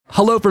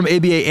Hello from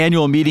ABA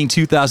Annual Meeting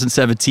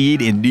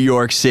 2017 in New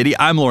York City.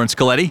 I'm Lawrence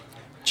Coletti.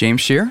 James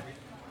Shear.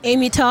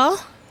 Amy Tall.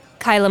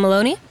 Kyla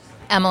Maloney.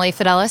 Emily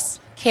Fidelis.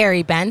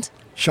 Carrie Bent.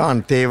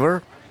 Sean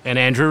Taver. And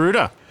Andrew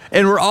Ruda.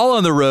 And we're all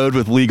on the road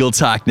with Legal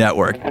Talk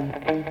Network.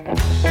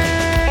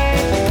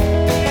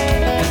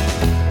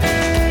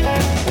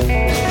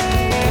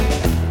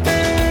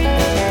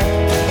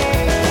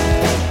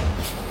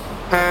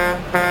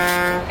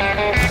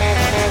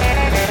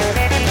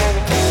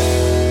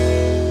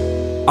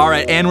 All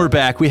right, and we're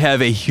back. We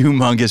have a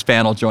humongous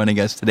panel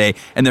joining us today,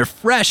 and they're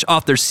fresh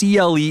off their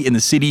CLE in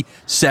the City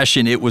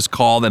session. It was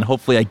called, and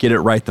hopefully I get it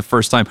right the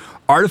first time,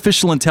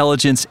 Artificial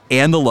Intelligence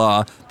and the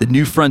Law, the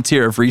New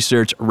Frontier of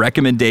Research,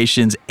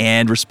 Recommendations,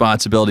 and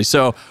Responsibility.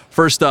 So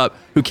first up,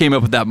 who came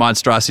up with that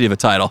monstrosity of a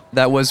title?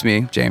 That was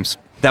me, James.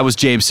 That was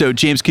James. So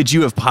James, could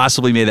you have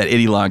possibly made that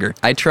any longer?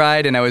 I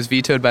tried, and I was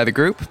vetoed by the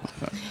group.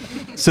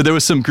 So there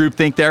was some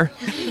groupthink there?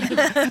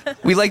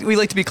 We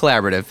like to be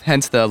collaborative,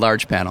 hence the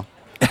large panel.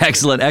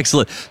 Excellent,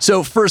 excellent.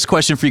 So first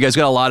question for you guys.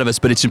 Got a lot of us,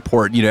 but it's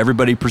important. You know,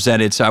 everybody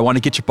presented. So I want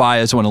to get your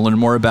bios. I want to learn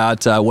more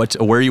about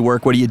where you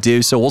work, what do you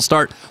do. So we'll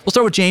start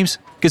with James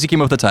because he came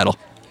up with the title.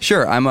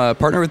 Sure. I'm a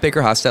partner with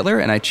Baker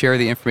Hostetler, and I chair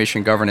the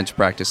information governance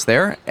practice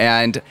there.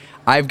 And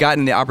I've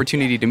gotten the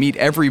opportunity to meet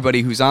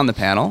everybody who's on the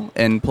panel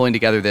and pulling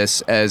together this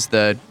as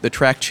the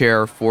track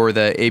chair for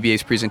the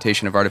ABA's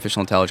presentation of artificial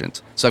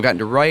intelligence. So I've gotten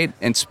to write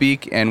and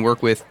speak and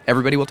work with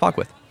everybody we'll talk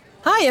with.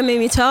 Hi, I'm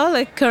Amy Tall.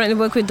 I currently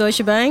work with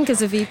Deutsche Bank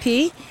as a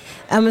VP.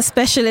 I'm a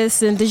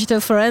specialist in digital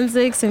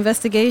forensics,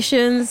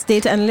 investigations,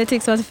 data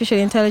analytics, artificial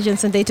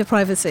intelligence, and data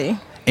privacy.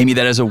 Amy,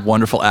 that is a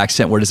wonderful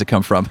accent. Where does it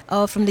come from?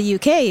 Oh, from the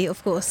UK,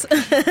 of course.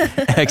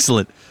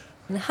 Excellent.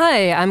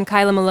 Hi, I'm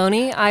Kyla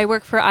Maloney. I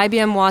work for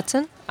IBM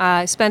Watson.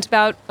 I spent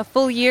about a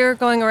full year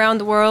going around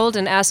the world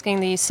and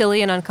asking the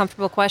silly and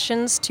uncomfortable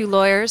questions to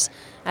lawyers,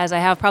 as I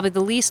have probably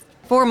the least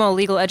formal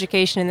legal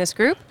education in this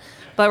group.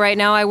 But right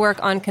now I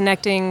work on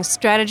connecting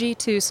strategy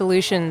to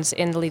solutions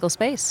in the legal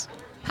space.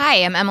 Hi,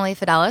 I'm Emily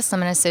Fidelis.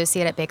 I'm an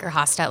associate at Baker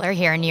Hostetler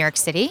here in New York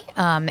City,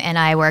 and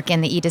I work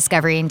in the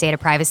e-discovery and data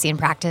privacy and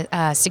practice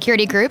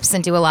security groups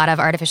and do a lot of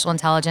artificial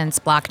intelligence,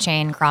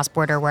 blockchain,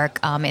 cross-border work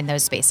in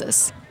those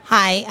spaces.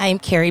 Hi, I'm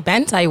Carrie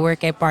Bent. I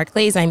work at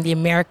Barclays. I'm the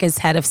America's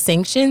head of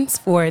sanctions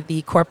for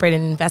the Corporate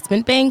and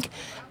Investment Bank,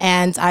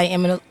 and I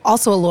am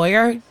also a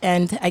lawyer,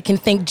 and I can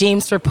thank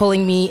James for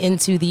pulling me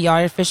into the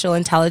artificial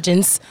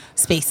intelligence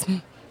space.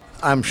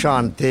 I'm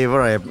Sean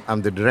Taver.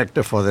 I'm the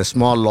director for the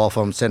small law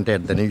firm center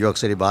at the New York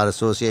City Bar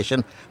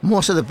Association.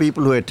 Most of the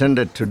people who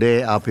attended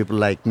today are people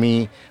like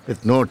me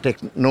with no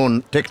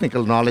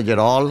technical knowledge at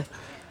all,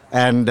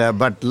 and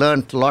but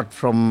learned a lot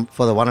for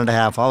the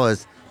 1.5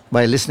 hours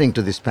by listening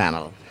to this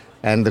panel.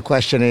 And the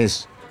question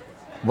is,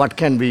 what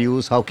can we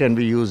use? How can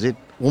we use it?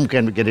 Whom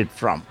can we get it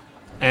from?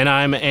 And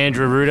I'm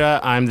Andrew Ruda.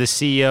 I'm the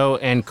CEO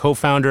and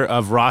co-founder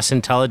of Ross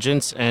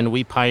Intelligence, and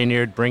we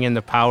pioneered bringing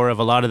the power of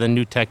a lot of the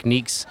new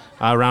techniques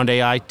around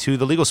AI to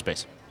the legal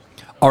space.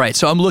 All right,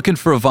 so I'm looking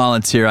for a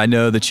volunteer. I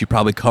know that you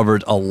probably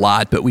covered a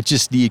lot, but we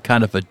just need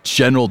kind of a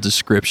general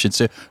description.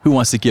 So who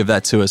wants to give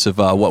that to us of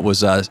what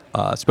was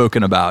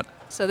spoken about?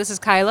 So this is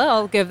Kyla.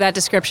 I'll give that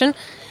description.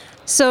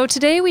 So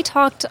today we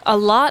talked a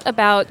lot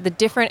about the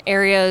different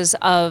areas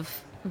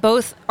of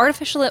both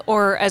artificial,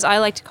 or as I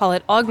like to call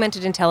it,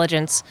 augmented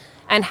intelligence,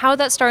 and how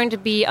that's starting to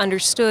be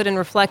understood and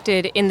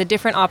reflected in the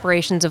different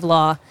operations of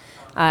law.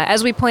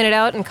 As we pointed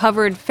out and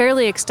covered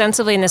fairly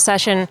extensively in the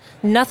session,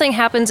 nothing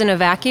happens in a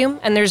vacuum,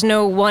 and there's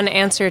no one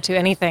answer to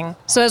anything.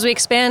 So as we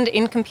expand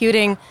in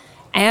computing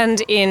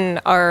and in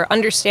our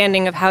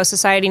understanding of how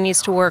society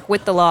needs to work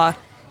with the law,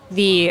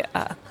 the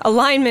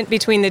alignment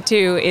between the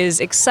two is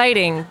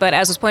exciting, but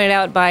as was pointed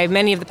out by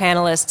many of the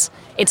panelists,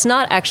 it's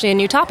not actually a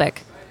new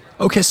topic.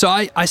 Okay, so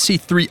I see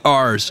 3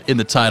 R's in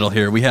the title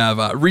here. We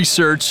have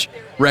research,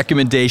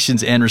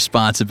 recommendations, and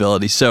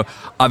responsibility. So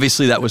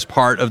obviously that was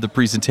part of the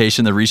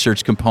presentation, the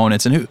research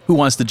components. And who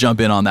wants to jump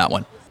in on that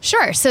one?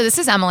 Sure. So this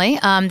is Emily.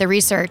 The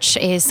research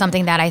is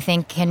something that I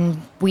think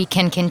we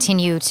can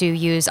continue to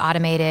use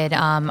automated,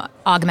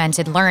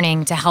 augmented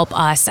learning to help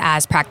us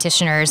as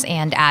practitioners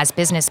and as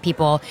business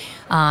people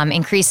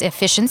increase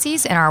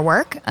efficiencies in our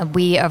work.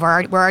 We're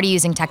already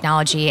using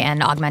technology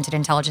and augmented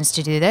intelligence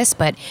to do this,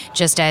 but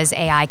just as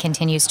AI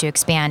continues to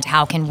expand,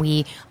 how can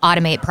we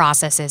automate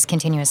processes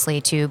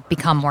continuously to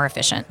become more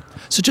efficient?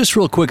 So just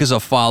real quick as a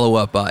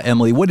follow-up,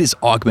 Emily, what is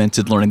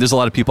augmented learning? There's a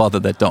lot of people out there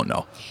that don't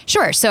know.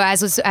 Sure. So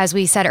as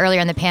we said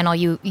earlier in the panel,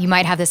 you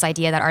might have this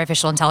idea that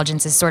artificial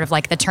intelligence is sort of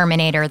like the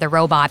Terminator, the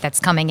robot that's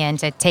coming in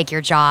to take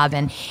your job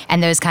and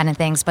those kind of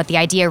things. But the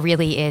idea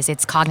really is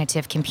it's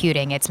cognitive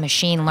computing, it's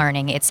machine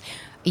learning, it's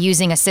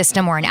using a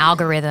system or an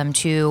algorithm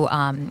to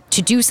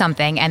do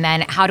something, and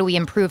then how do we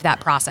improve that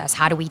process?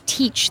 How do we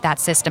teach that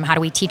system? How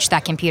do we teach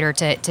that computer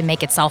to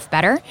make itself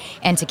better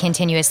and to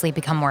continuously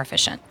become more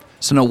efficient?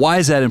 So now why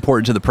is that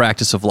important to the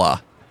practice of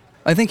law?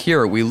 I think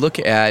here we look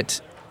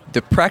at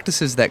the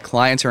practices that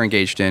clients are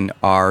engaged in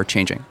are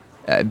changing.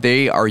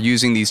 They are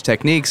using these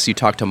techniques. You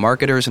talk to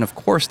marketers, and of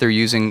course, they're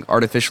using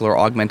artificial or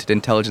augmented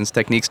intelligence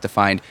techniques to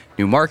find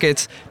new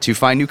markets, to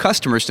find new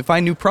customers, to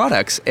find new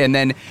products, and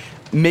then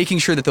making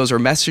sure that those are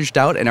messaged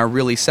out and are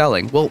really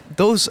selling. Well,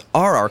 those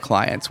are our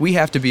clients. We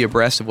have to be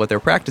abreast of what their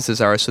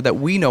practices are so that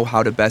we know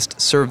how to best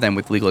serve them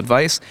with legal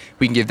advice.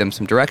 We can give them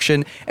some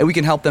direction, and we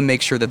can help them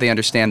make sure that they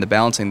understand the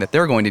balancing that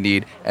they're going to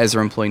need as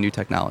they're employing new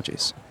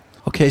technologies.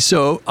 Okay,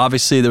 so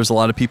obviously there was a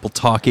lot of people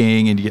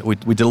talking, and we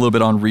did a little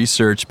bit on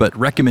research, but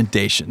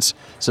recommendations.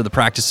 So the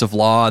practice of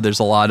law, there's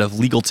a lot of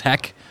legal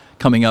tech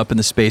coming up in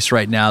the space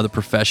right now. The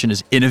profession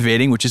is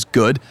innovating, which is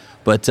good.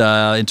 But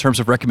in terms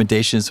of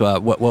recommendations,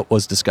 what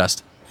was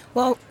discussed?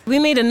 Well, we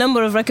made a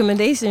number of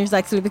recommendations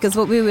actually, because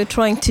what we were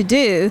trying to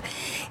do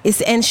is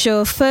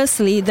ensure,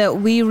 firstly, that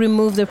we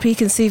remove the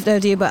preconceived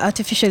idea about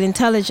artificial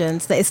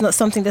intelligence, that it's not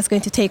something that's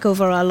going to take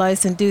over our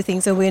lives and do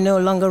things and we're no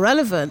longer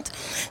relevant.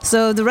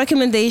 So the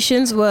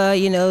recommendations were,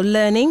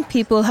 learning.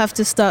 People have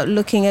to start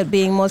looking at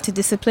being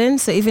multidisciplined.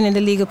 So even in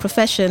the legal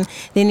profession,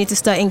 they need to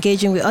start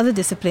engaging with other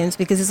disciplines,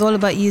 because it's all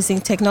about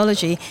using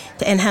technology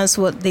to enhance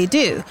what they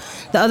do.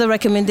 The other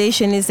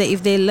recommendation is that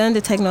if they learn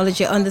the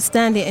technology,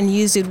 understand it, and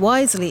use it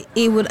wisely,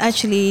 it would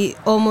actually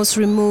almost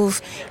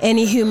remove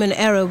any human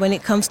error when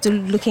it comes to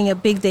looking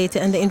at big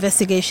data and the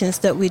investigations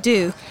that we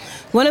do.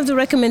 One of the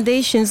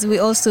recommendations we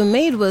also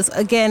made was,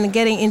 again,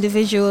 getting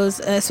individuals,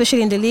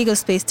 especially in the legal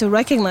space, to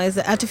recognize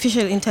that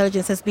artificial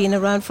intelligence has been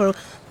around for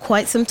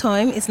quite some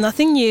time. It's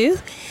nothing new.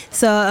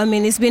 So,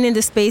 it's been in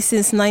the space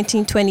since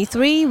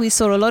 1923. We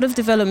saw a lot of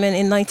development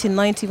in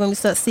 1990 when we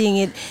start seeing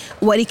it,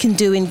 what it can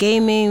do in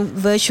gaming,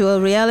 virtual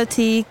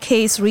reality,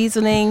 case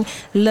reasoning,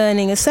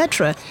 learning,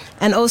 etc.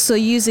 And also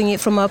using it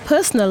from our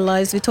personal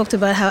lives. We talked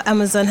about how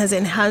Amazon has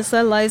enhanced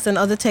our lives and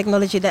other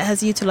technology that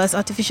has utilized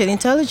artificial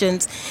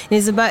intelligence. And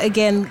it's about,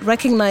 again,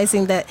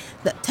 recognizing that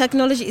the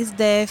technology is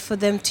there for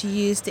them to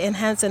use to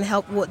enhance and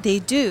help what they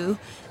do,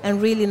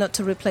 and really not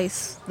to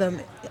replace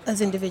them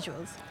as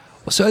individuals.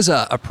 So as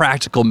a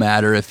practical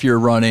matter, if you're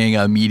running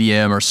a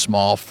medium or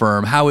small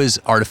firm, how is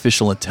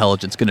artificial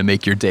intelligence going to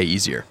make your day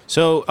easier?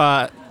 So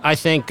I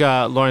think,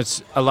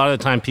 Lawrence, a lot of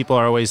the time people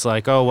are always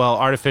like, oh, well,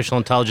 artificial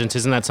intelligence,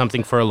 isn't that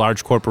something for a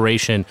large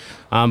corporation?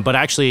 But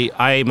actually,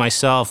 I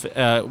myself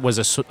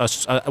was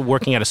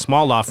working at a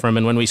small law firm,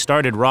 and when we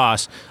started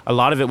Ross, a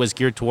lot of it was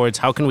geared towards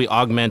how can we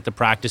augment the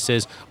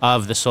practices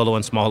of the solo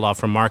and small law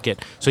firm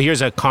market. So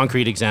here's a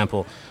concrete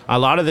example. A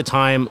lot of the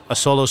time, a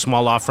solo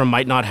small law firm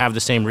might not have the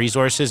same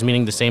resources,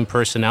 meaning the same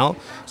personnel.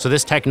 So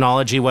this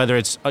technology, whether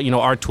it's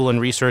our tool in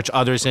research,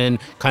 others in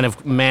kind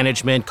of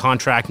management,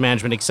 contract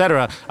management, et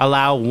cetera,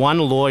 allow one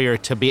lawyer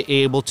to be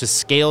able to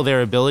scale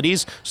their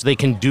abilities so they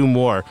can do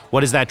more. What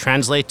does that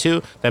translate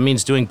to? That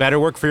means doing better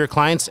work for your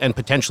clients and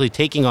potentially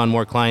taking on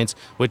more clients,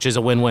 which is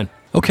a win-win.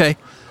 Okay.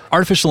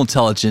 Artificial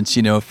intelligence,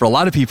 for a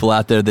lot of people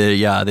out there,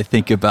 they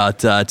think about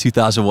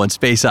 2001: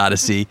 Space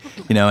Odyssey,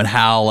 and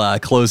Hal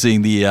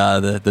closing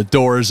the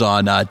doors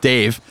on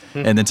Dave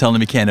and then telling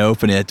him he can't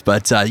open it.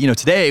 But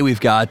today we've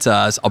got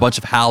a bunch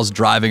of Hals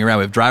driving around.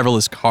 We have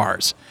driverless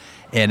cars.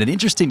 And an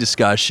interesting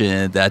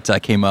discussion that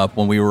came up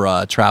when we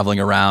were traveling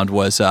around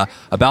was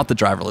about the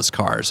driverless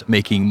cars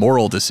making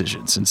moral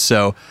decisions. And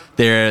so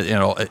there,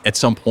 at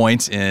some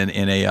point in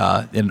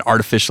an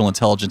artificial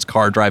intelligence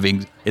car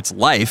driving its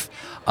life,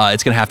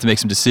 it's going to have to make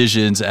some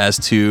decisions as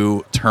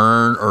to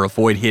turn or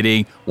avoid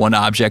hitting one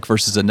object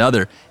versus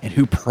another, and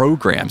who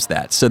programs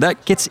that. So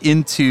that gets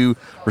into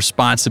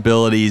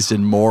responsibilities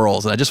and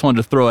morals. And I just wanted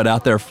to throw it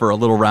out there for a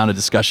little round of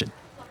discussion.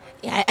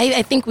 Yeah,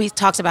 I think we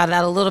talked about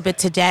that a little bit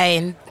today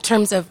in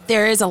terms of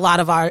there is a lot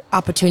of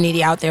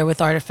opportunity out there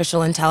with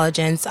artificial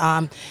intelligence,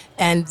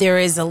 and there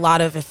is a lot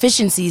of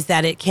efficiencies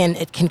that it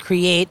can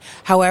create.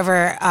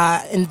 However,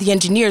 and the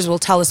engineers will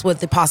tell us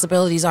what the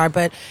possibilities are,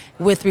 but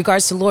with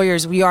regards to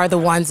lawyers, we are the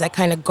ones that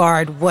kind of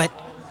guard what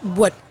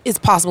is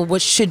possible,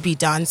 what should be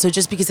done. So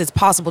just because it's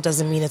possible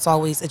doesn't mean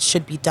it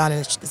should be done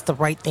and it's the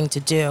right thing to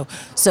do.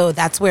 So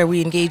that's where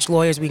we engage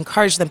lawyers. We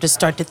encourage them to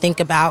start to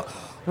think about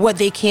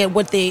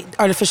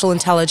artificial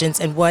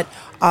intelligence and what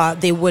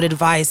they would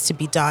advise to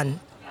be done.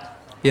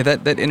 Yeah,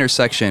 that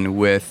intersection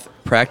with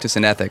practice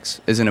and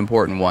ethics is an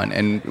important one,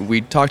 and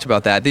we talked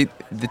about that.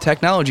 The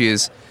technology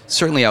is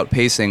certainly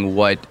outpacing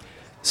what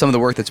some of the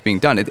work that's being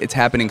done. It's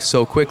happening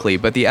so quickly,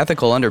 but the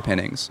ethical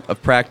underpinnings of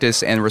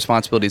practice and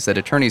responsibilities that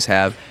attorneys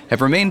have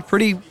remained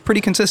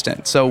pretty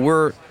consistent. So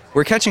we're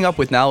catching up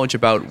with knowledge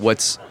about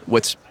what's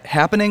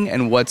happening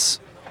and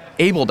what's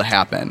able to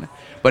happen.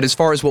 But as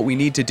far as what we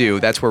need to do,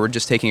 that's where we're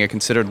just taking a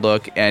considered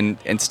look and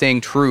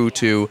staying true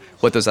to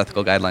what those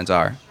ethical guidelines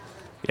are.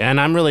 Yeah,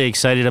 and I'm really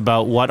excited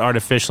about what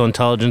artificial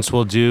intelligence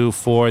will do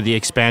for the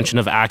expansion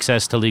of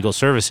access to legal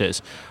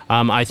services.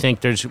 I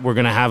think we're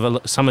going to have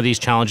some of these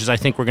challenges. I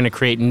think we're going to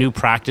create new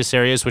practice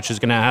areas, which is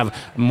going to have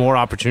more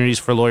opportunities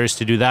for lawyers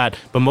to do that.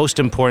 But most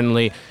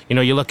importantly,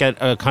 you look at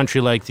a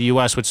country like the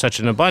U.S. with such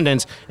an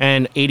abundance,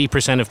 and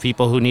 80% of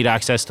people who need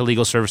access to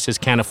legal services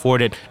can't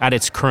afford it at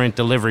its current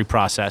delivery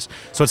process.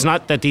 So it's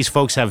not that these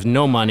folks have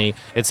no money.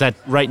 It's that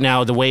right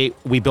now, the way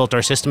we built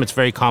our system, it's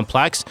very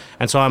complex.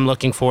 And so I'm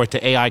looking forward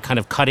to AI kind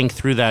of cutting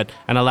through that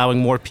and allowing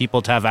more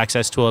people to have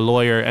access to a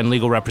lawyer and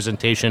legal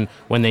representation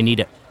when they need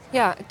it.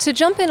 Yeah, to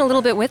jump in a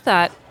little bit with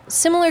that,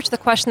 similar to the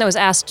question that was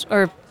asked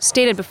or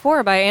stated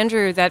before by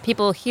Andrew, that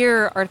people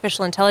hear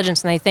artificial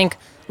intelligence and they think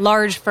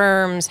large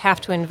firms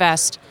have to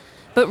invest.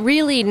 But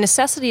really,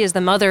 necessity is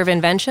the mother of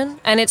invention,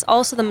 and it's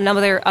also the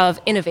mother of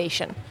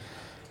innovation.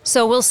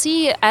 So we'll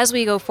see as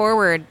we go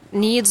forward,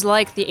 needs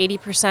like the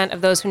 80%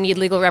 of those who need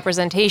legal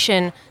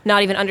representation,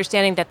 not even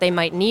understanding that they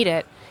might need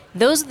it.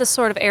 Those are the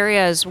sort of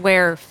areas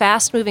where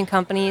fast-moving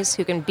companies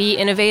who can be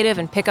innovative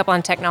and pick up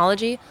on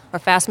technology, or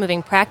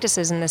fast-moving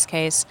practices in this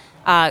case,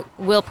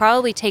 will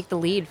probably take the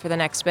lead for the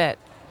next bit.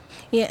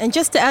 Yeah, and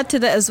just to add to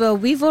that as well,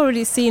 we've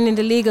already seen in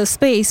the legal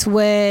space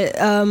where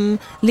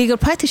legal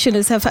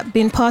practitioners have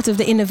been part of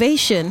the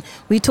innovation.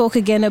 We talk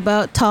again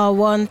about TAR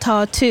 1,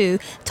 TAR 2,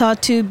 TAR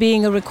 2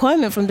 being a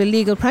requirement from the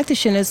legal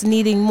practitioners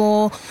needing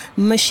more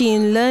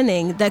machine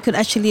learning that could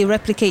actually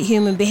replicate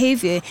human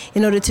behavior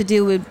in order to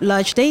deal with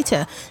large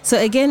data. So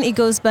again, it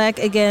goes back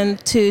again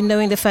to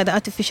knowing the fact that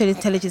artificial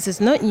intelligence is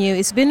not new.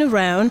 It's been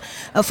around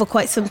for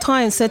quite some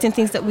time. Certain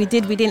things that we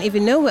didn't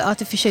even know were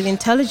artificial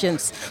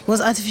intelligence.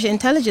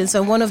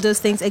 And one of those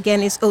things,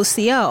 again, is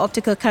OCR,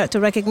 optical character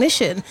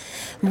recognition.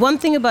 One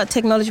thing about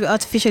technology with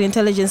artificial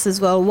intelligence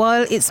as well,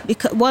 while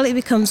it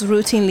becomes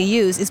routinely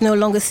used, it's no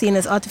longer seen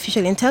as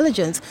artificial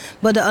intelligence,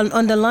 but the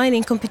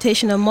underlying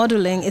computational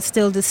modeling is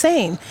still the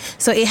same.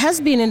 So it has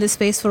been in the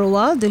space for a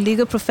while. The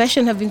legal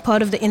profession have been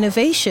part of the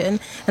innovation,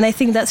 and I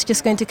think that's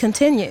just going to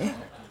continue.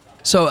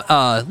 So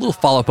a little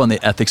follow-up on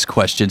the ethics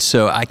question.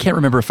 So I can't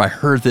remember if I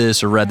heard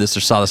this or read this or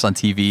saw this on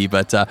TV,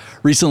 but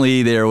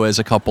recently there was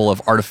a couple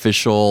of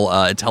artificial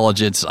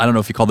intelligence, I don't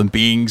know if you call them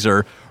beings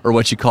or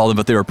what you call them,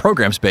 but they were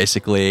programs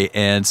basically.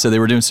 And so they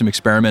were doing some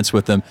experiments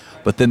with them,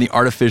 but then the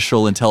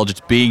artificial intelligence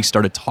beings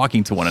started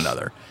talking to one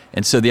another.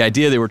 And so the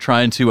idea, they were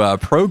trying to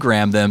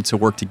program them to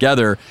work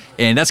together,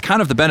 and that's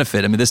kind of the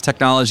benefit. I mean, this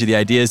technology, the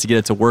idea is to get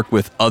it to work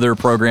with other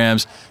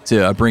programs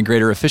to bring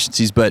greater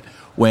efficiencies, but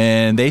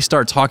when they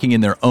start talking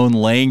in their own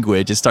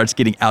language, it starts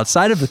getting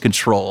outside of the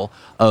control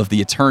of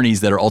the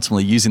attorneys that are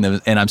ultimately using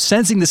them. And I'm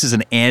sensing this is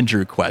an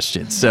Andrew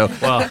question. So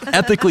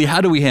ethically,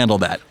 how do we handle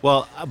that?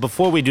 Well,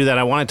 before we do that,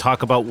 I want to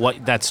talk about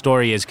what that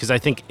story is, because I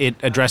think it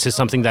addresses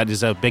something that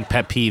is a big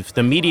pet peeve.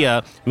 The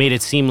media made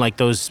it seem like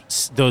those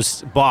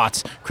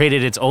bots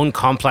created its own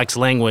complex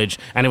language,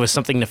 and it was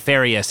something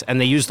nefarious, and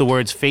they used the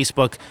words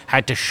Facebook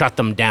had to shut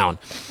them down.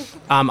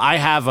 I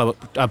have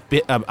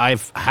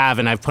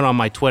and I've put on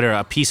my Twitter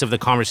a piece of the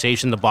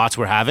conversation the bots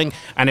were having,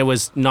 and it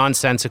was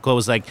nonsensical. It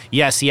was like,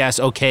 yes,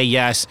 okay,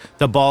 yes.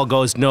 The ball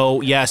goes,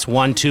 no, yes,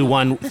 1, 2,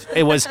 1.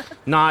 It was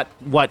not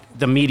what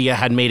the media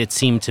had made it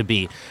seem to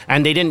be.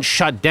 And they didn't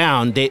shut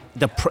down.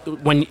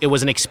 When it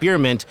was an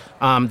experiment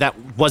that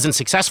wasn't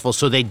successful,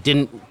 so they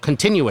didn't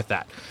continue with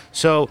that.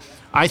 So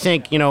I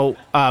think,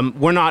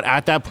 we're not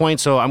at that point,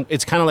 so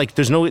it's kind of like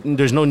there's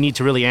no need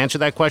to really answer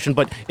that question.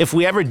 But if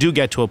we ever do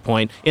get to a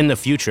point in the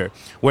future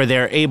where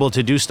they're able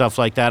to do stuff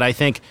like that, I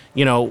think,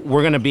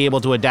 we're going to be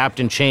able to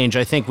adapt and change.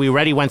 I think we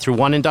already went through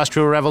one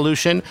industrial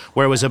revolution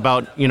where it was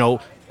about,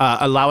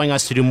 allowing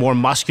us to do more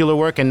muscular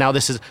work, and now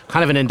this is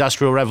kind of an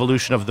industrial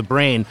revolution of the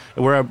brain.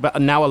 We're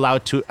now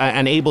allowed to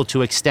and able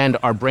to extend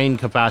our brain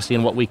capacity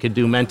and what we could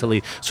do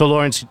mentally. So,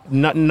 Lawrence,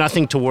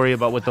 nothing to worry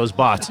about with those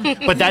bots.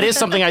 But that is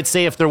something I'd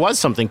say if there was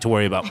something to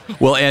worry about.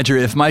 Well, Andrew,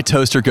 if my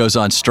toaster goes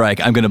on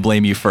strike, I'm going to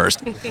blame you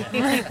first.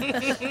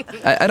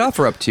 I'd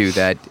offer up, too,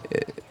 that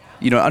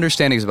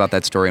understandings about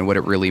that story and what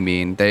it really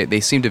mean, they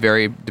seem to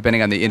vary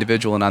depending on the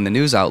individual and on the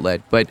news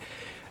outlet. But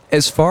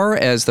as far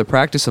as the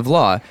practice of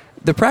law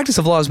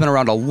has been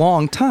around a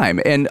long time,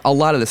 and a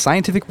lot of the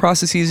scientific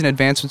processes and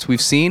advancements we've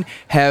seen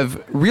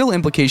have real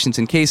implications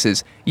in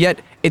cases,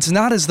 yet it's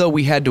not as though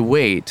we had to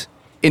wait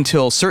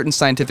until certain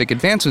scientific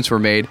advancements were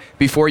made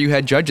before you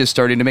had judges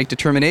starting to make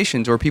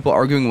determinations or people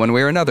arguing one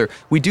way or another.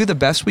 We do the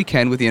best we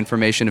can with the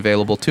information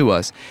available to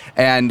us,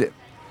 and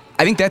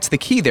I think that's the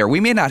key there. We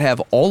may not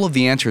have all of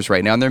the answers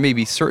right now, and there may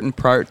be certain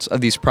parts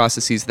of these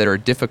processes that are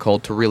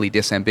difficult to really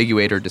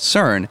disambiguate or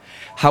discern.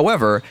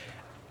 However,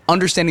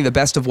 understanding the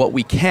best of what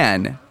we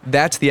can,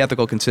 that's the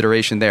ethical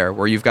consideration there,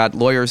 where you've got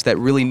lawyers that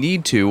really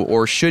need to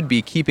or should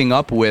be keeping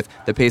up with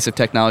the pace of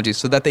technology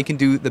so that they can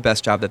do the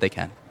best job that they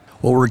can.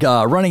 Well, we're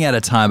running out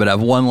of time, but I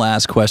have one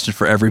last question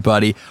for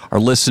everybody.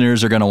 Our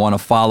listeners are going to want to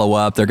follow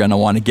up. They're going to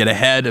want to get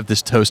ahead of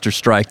this toaster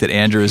strike that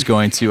Andrew is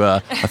going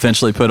to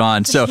eventually put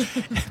on. So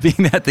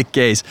being that the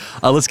case,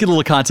 let's get a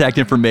little contact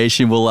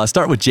information. We'll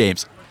start with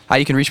James. Hi,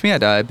 you can reach me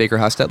at Baker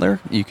Hostetler.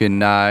 You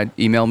can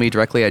email me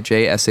directly at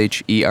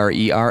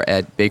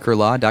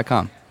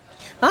jsherer@bakerlaw.com.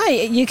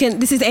 Hi,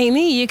 this is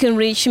Amy. You can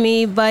reach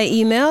me by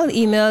email.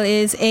 Email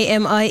is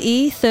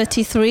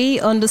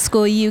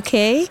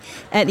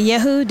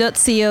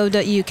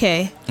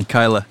amie33_UK@yahoo.co.uk. And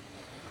Kyla.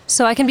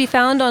 So I can be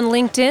found on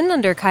LinkedIn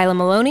under Kyla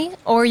Maloney,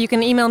 or you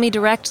can email me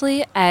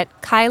directly at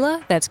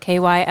Kyla, that's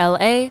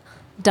Kyla,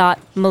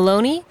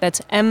 .Maloney,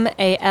 that's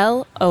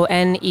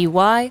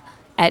MALONEY,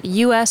 at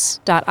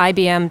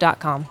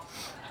us.ibm.com.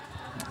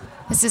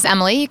 This is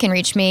Emily. You can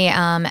reach me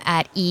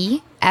at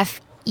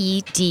EFEDELES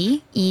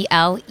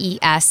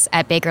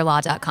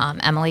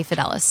Emily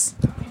Fidelis.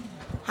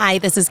 Hi,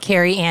 this is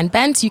Carrie Ann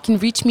Bent. You can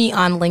reach me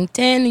on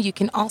LinkedIn. You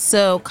can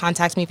also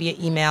contact me via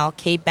email,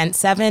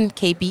 kbent7,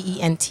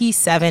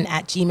 KBENT7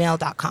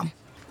 @gmail.com.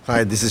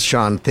 Hi, this is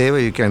Sean Theva.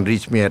 You can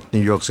reach me at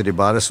New York City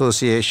Bar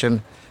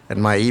Association,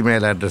 and my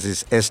email address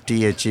is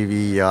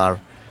sthever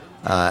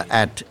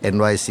at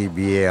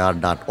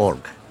nycbar.org.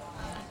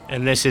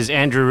 And this is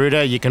Andrew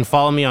Arruda. You can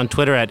follow me on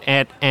Twitter at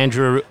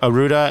Andrew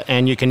Arruda,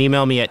 and you can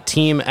email me at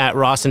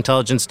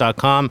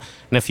team@rossintelligence.com.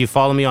 And if you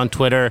follow me on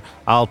Twitter,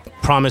 I'll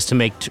promise to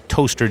make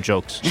toaster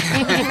jokes.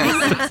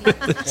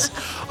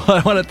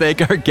 I want to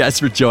thank our guests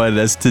for joining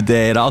us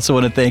today, and I also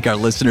want to thank our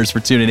listeners for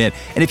tuning in.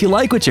 And if you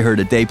like what you heard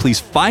today, please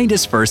find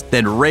us first,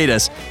 then rate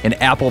us in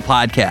Apple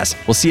Podcasts.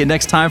 We'll see you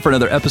next time for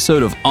another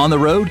episode of On the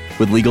Road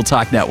with Legal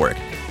Talk Network.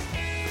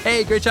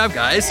 Hey, great job,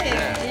 guys.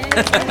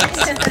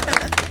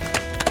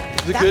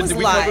 That was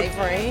live,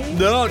 right?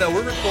 No,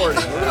 we're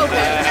recording.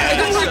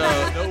 Okay.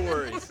 So, no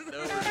worries.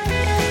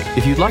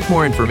 If you'd like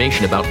more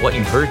information about what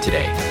you've heard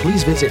today,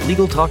 please visit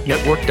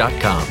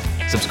LegalTalkNetwork.com.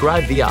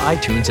 Subscribe via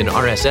iTunes and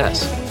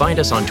RSS. Find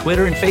us on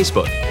Twitter and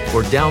Facebook,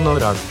 or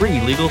download our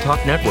free Legal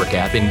Talk Network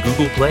app in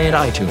Google Play and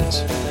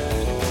iTunes.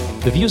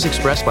 The views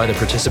expressed by the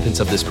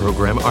participants of this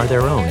program are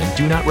their own and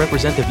do not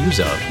represent the views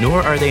of,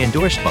 nor are they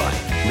endorsed by,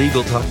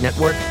 Legal Talk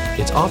Network,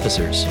 its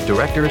officers,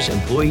 directors,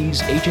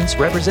 employees, agents,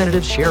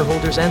 representatives,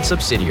 shareholders, and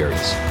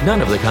subsidiaries.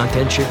 None of the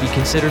content should be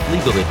considered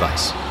legal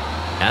advice.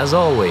 As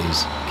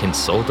always,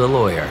 consult a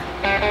lawyer.